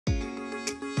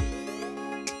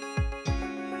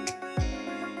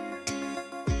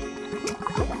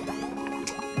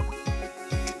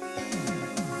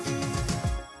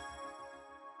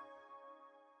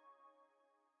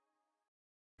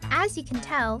As you can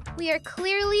tell, we are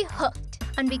clearly hooked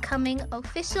on becoming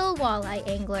official walleye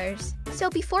anglers. So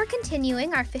before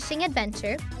continuing our fishing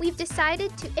adventure, we've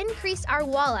decided to increase our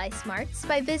walleye smarts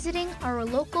by visiting our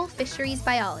local fisheries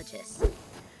biologist.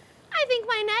 I think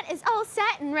my net is all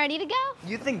set and ready to go.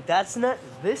 You think that's a net?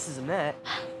 This is a net.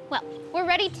 Well, we're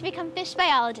ready to become fish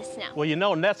biologists now. Well, you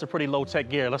know, nets are pretty low-tech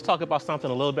gear. Let's talk about something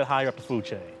a little bit higher up the food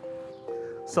chain.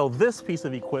 So this piece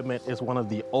of equipment is one of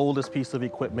the oldest pieces of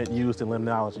equipment used in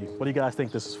limnology. What do you guys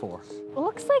think this is for?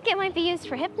 Looks like it might be used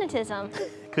for hypnotism.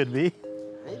 Could be.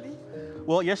 Maybe.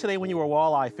 Well, yesterday when you were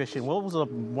walleye fishing, what was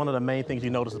one of the main things you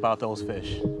noticed about those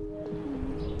fish?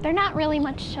 They're not really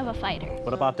much of a fighter.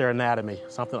 What about their anatomy?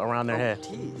 Something around their head?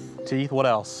 Teeth. Teeth, what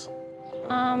else?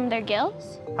 Their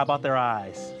gills? How about their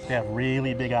eyes? They have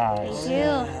really big eyes. They do.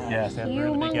 Yes, they have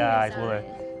really big eyes. Well,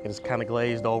 it's kind of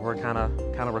glazed over, kind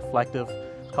of reflective.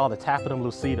 It's called the tapetum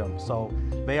lucidum. So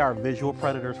they are visual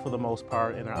predators for the most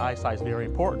part, and their eyesight is very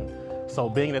important. So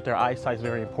being that their eyesight is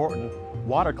very important,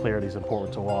 water clarity is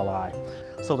important to walleye.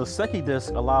 So the Secchi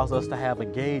disc allows us to have a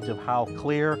gauge of how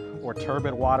clear or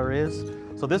turbid water is.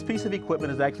 So this piece of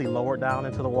equipment is actually lowered down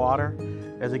into the water.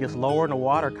 As it gets lower in the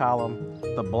water column,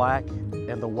 the black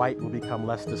and the white will become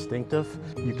less distinctive.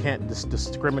 You can't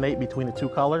discriminate between the two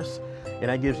colors, and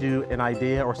that gives you an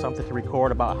idea or something to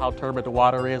record about how turbid the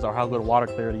water is or how good water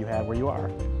clarity you have where you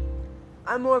are.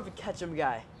 I'm more of a catch 'em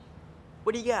guy.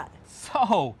 What do you got?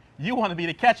 So, you want to be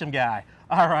the catch 'em guy.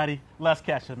 Alrighty, let's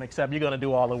catch 'em, except you're going to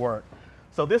do all the work.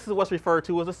 So this is what's referred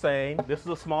to as a seine. This is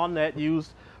a small net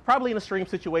used probably in a stream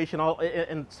situation,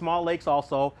 in small lakes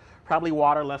also, probably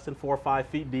water less than 4 or 5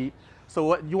 feet deep. So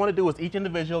what you want to do is each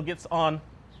individual gets on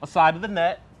a side of the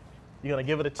net. You're going to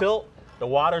give it a tilt. The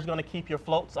water is going to keep your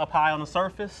floats up high on the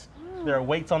surface. There are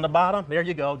weights on the bottom. There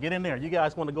you go. Get in there. You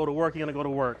guys want to go to work, you're going to go to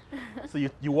work. So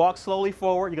you walk slowly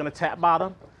forward. You're going to tap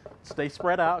bottom. Stay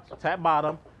spread out. Tap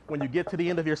bottom. When you get to the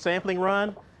end of your sampling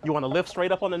run, you want to lift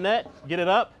straight up on the net. Get it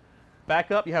up.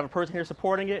 Back up. You have a person here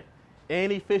supporting it.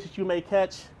 Any fish that you may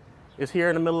catch is here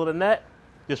in the middle of the net.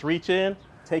 Just reach in,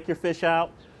 take your fish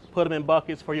out, put them in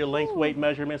buckets for your length, weight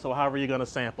measurements, or however you're going to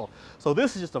sample. So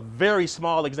this is just a very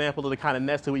small example of the kind of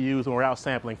nets that we use when we're out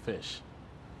sampling fish.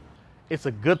 It's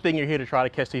a good thing you're here to try to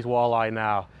catch these walleye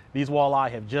now. These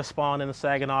walleye have just spawned in the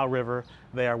Saginaw River.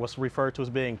 They are what's referred to as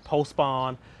being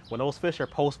post-spawn. When those fish are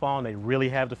post-spawn, they really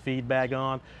have the feed bag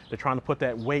on. They're trying to put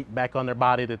that weight back on their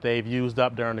body that they've used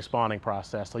up during the spawning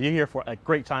process. So you're here for a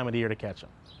great time of the year to catch them.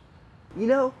 You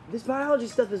know, this biology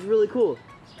stuff is really cool.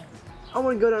 I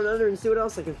want to go down under and see what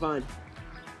else I can find.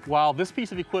 While this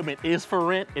piece of equipment is for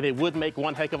rent and it would make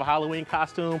one heck of a Halloween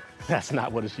costume, that's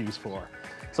not what it's used for.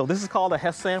 So this is called a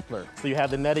Hess sampler. So you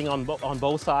have the netting on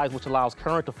both sides, which allows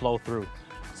current to flow through.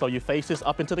 So you face this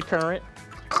up into the current.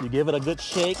 You give it a good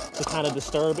shake to kind of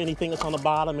disturb anything that's on the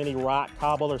bottom, any rock,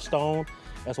 cobble, or stone.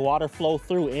 As water flows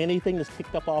through, anything that's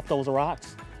kicked up off those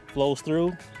rocks flows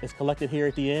through. It's collected here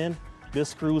at the end. This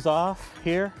screws off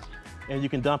here, and you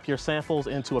can dump your samples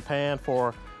into a pan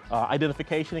for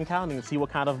identification and counting and see what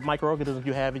kind of microorganisms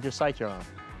you have in your site you're on.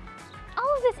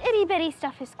 All of this itty-bitty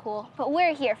stuff is cool, but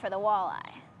we're here for the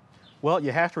walleye. Well,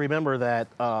 you have to remember that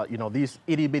you know, these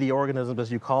itty-bitty organisms,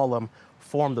 as you call them,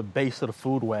 form the base of the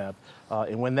food web.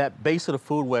 And when that base of the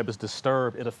food web is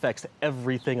disturbed, it affects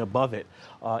everything above it.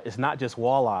 It's not just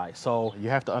walleye. So you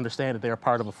have to understand that they're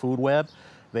part of a food web.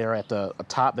 They're at the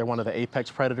top. They're one of the apex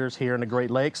predators here in the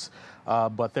Great Lakes.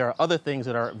 But there are other things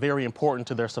that are very important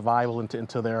to their survival and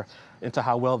into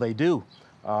how well they do.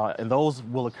 And those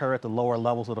will occur at the lower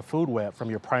levels of the food web,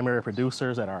 from your primary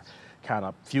producers that are kind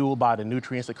of fueled by the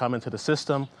nutrients that come into the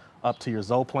system, up to your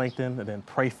zooplankton, and then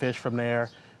prey fish from there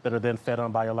that are then fed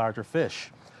on by your larger fish.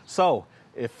 So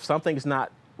if something's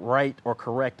not right or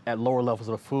correct at lower levels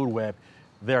of the food web,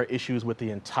 there are issues with the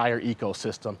entire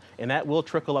ecosystem, and that will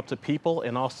trickle up to people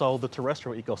and also the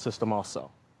terrestrial ecosystem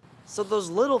also. So those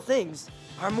little things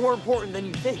are more important than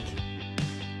you think.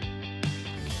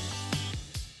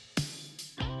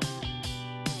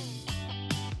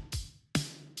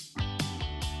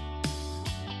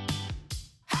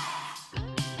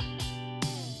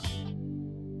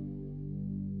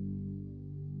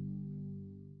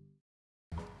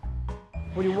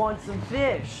 When you want some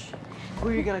fish, who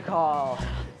are you gonna call?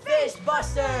 Fish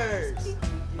Busters!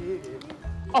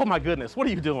 Oh my goodness, what are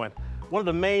you doing? One of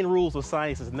the main rules of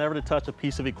science is never to touch a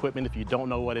piece of equipment if you don't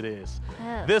know what it is.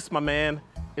 This, my man,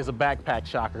 is a backpack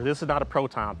shocker. This is not a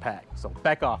proton pack, so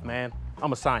back off, man.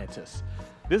 I'm a scientist.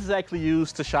 This is actually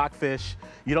used to shock fish.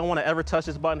 You don't want to ever touch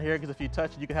this button here because if you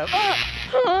touch it, you can have...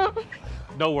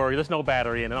 Don't worry, there's no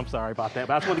battery in it. I'm sorry about that.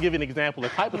 But I just want to give you an example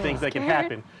of the type of things that can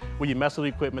happen when you mess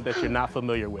with equipment that you're not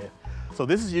familiar with. So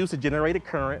this is used to generate a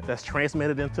current that's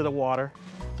transmitted into the water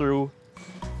through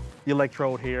the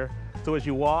electrode here. So as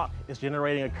you walk, it's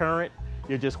generating a current,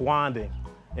 you're just wanding.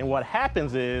 And what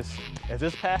happens is, as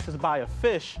this passes by a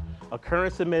fish, a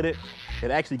current's emitted,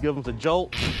 it actually gives them a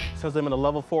jolt, sends them in a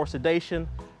level 4 sedation,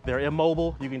 they're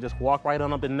immobile, you can just walk right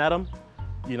on up and net them.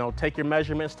 You know, take your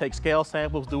measurements, take scale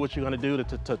samples, do what you're gonna do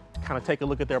to kind of take a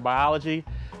look at their biology.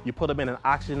 You put them in an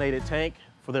oxygenated tank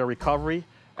for their recovery.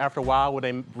 After a while, when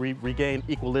they regain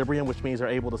equilibrium, which means they're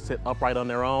able to sit upright on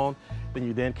their own, then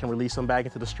you then can release them back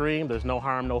into the stream. There's no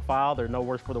harm, no foul. They're no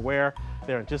worse for the wear.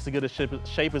 They're in just as good a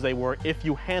shape as they were if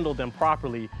you handled them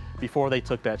properly before they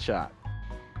took that shot.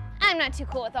 I'm not too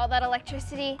cool with all that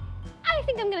electricity. I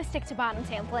think I'm gonna stick to bottom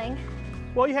sampling.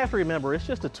 Well, you have to remember, it's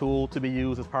just a tool to be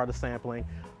used as part of sampling.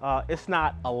 It's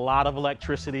not a lot of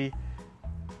electricity.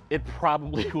 It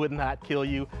probably would not kill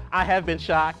you. I have been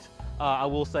shocked. I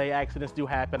will say accidents do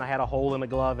happen. I had a hole in the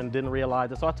glove and didn't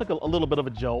realize it, so I took a little bit of a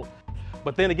jolt.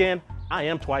 But then again, I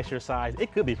am twice your size.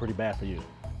 It could be pretty bad for you.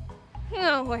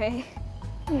 No way.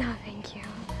 No, thank you.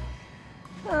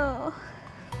 Oh.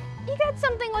 You got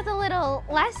something with a little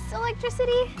less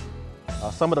electricity?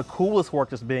 Some of the coolest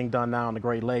work that's being done now in the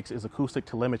Great Lakes is acoustic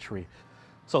telemetry.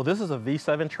 So this is a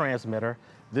V7 transmitter.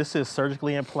 This is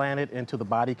surgically implanted into the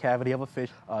body cavity of a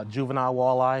fish, a juvenile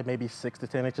walleye, maybe 6 to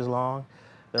 10 inches long.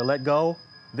 They're let go.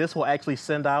 This will actually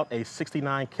send out a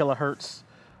 69 kilohertz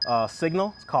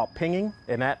signal. It's called pinging,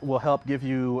 and that will help give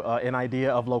you an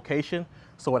idea of location.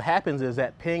 So what happens is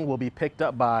that ping will be picked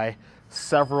up by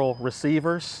several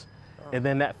receivers, and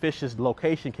then that fish's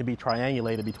location can be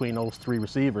triangulated between those 3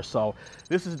 receivers. So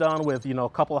this is done with, a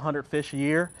couple of hundred fish a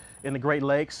year in the Great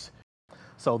Lakes.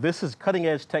 So this is cutting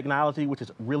edge technology, which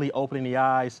is really opening the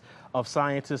eyes of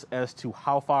scientists as to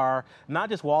how far, not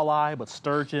just walleye, but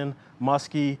sturgeon,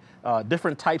 muskie,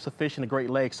 different types of fish in the Great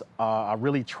Lakes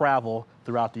really travel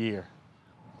throughout the year.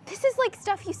 This is like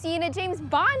stuff you see in a James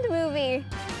Bond movie.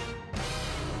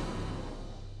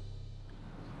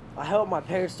 I hope my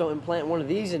parents don't implant one of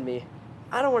these in me.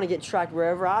 I don't want to get tracked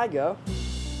wherever I go.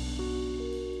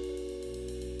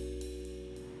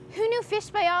 Who knew fish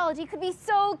biology could be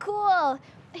so cool?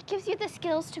 It gives you the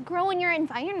skills to grow in your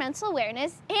environmental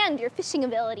awareness and your fishing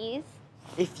abilities.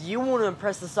 If you want to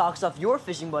impress the socks off your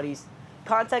fishing buddies,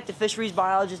 contact a fisheries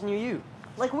biologist near you,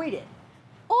 like we did.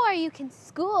 Or you can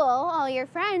school all your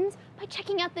friends by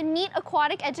checking out the neat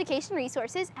aquatic education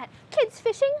resources at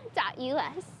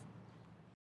kidsfishing.us.